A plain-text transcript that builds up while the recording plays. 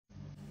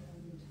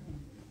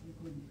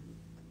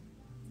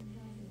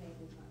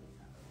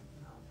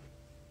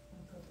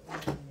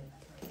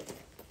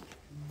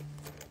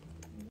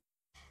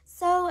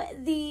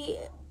the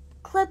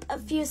clip a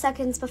few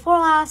seconds before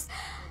last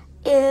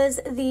is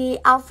the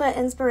outfit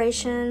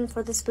inspiration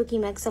for the Spooky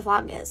Mix of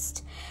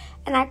August.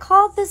 And I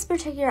called this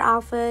particular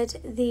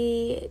outfit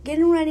the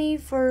Getting Ready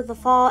for the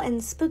Fall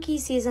and Spooky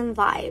Season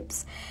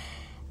Vibes.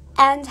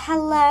 And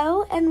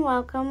hello and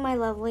welcome, my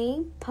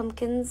lovely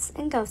pumpkins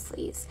and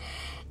ghostlies.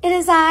 It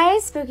is I,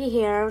 Spooky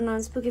here, known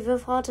as Spooky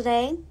Fall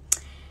today.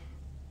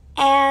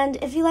 And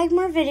if you like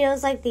more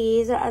videos like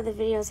these or other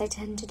videos I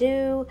tend to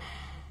do,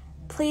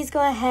 please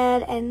go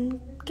ahead and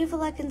give a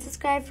like and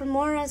subscribe for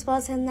more, as well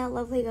as hit that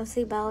lovely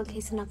ghostly bell in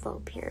case an upload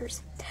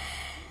appears.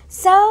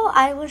 So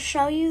I will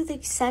show you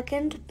the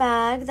second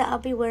bag that I'll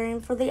be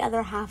wearing for the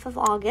other half of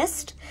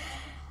August.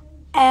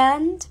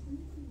 And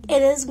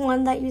it is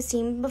one that you've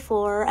seen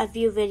before a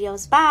few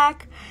videos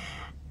back.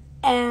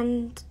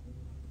 And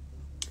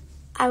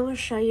I will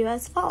show you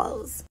as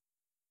follows.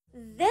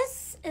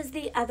 This is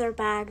the other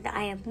bag that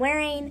I am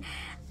wearing.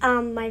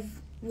 My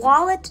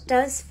wallet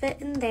does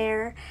fit in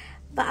there,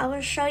 but I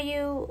will show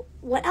you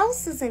what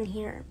else is in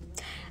here.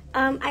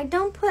 I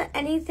don't put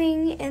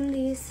anything in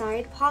these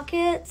side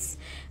pockets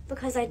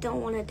because I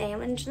don't want to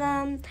damage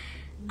them.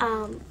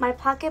 My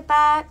pocket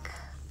back,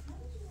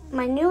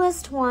 my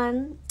newest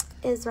one,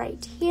 is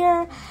right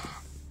here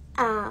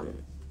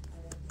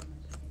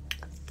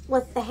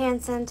with the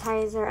hand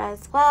sanitizer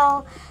as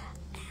well.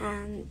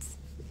 And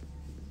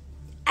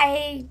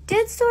I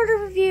did sort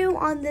of review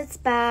on this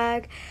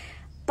bag,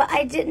 but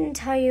I didn't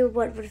tell you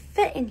what would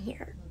fit in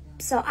here.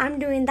 So I'm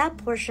doing that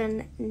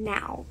portion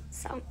now.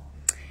 So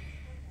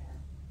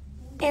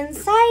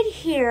inside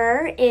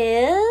here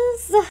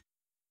is,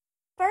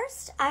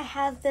 first I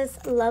have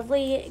this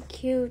lovely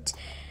cute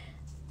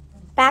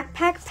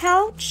backpack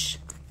pouch,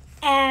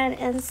 and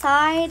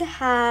inside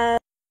has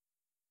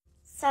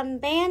some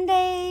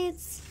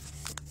band-aids,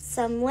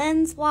 some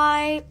lens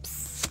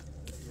wipes,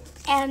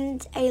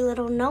 and a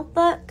little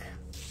notebook.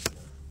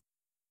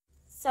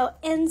 So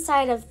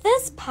inside of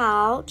this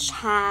pouch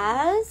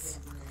has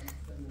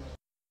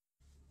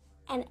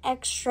an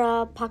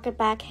extra pocket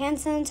back hand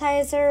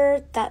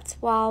sanitizer,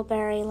 that's wild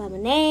berry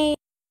lemonade,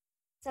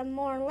 some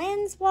more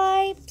lens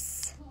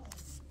wipes,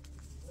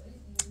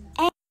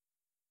 and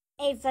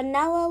a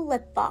vanilla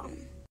lip balm.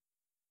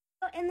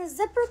 So in the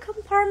zipper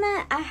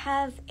compartment, I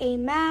have a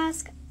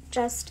mask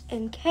just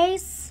in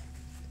case.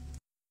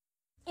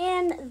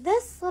 In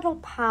this little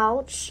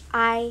pouch,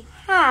 I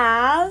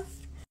have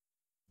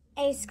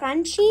a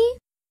scrunchie,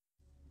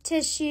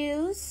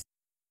 tissues,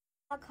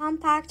 a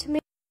compact mirror,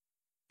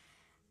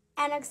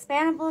 an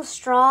expandable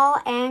straw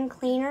and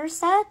cleaner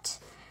set,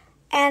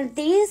 and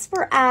these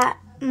were at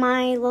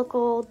my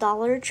local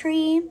Dollar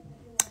Tree.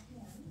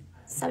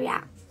 So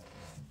yeah.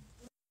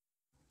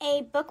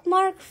 A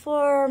bookmark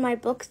for my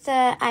books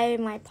that I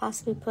might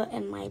possibly put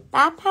in my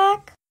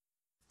backpack.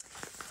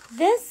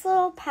 This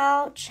little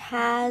pouch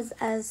has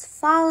as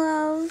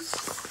follows: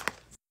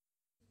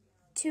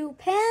 2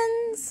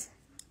 pens,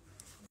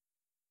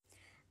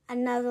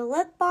 another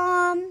lip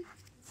balm,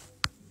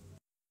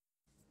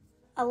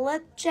 a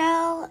lip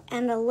gel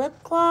and a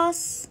lip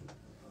gloss,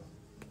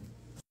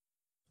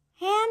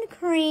 hand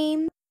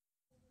cream,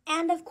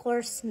 and of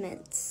course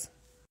mints.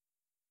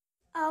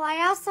 Oh,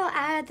 I also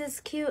added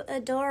this cute,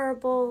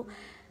 adorable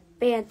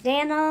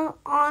bandana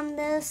on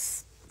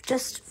this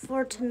just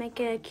to make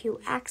it a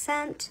cute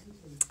accent.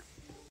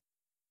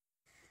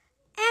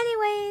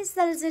 Anyways,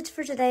 that is it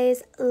for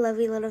today's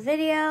lovely little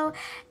video,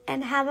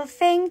 and have a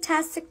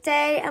fantastic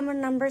day, and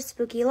remember,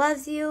 Spooky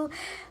loves you.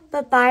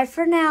 But bye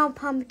for now,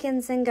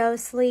 pumpkins and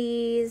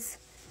ghostlies.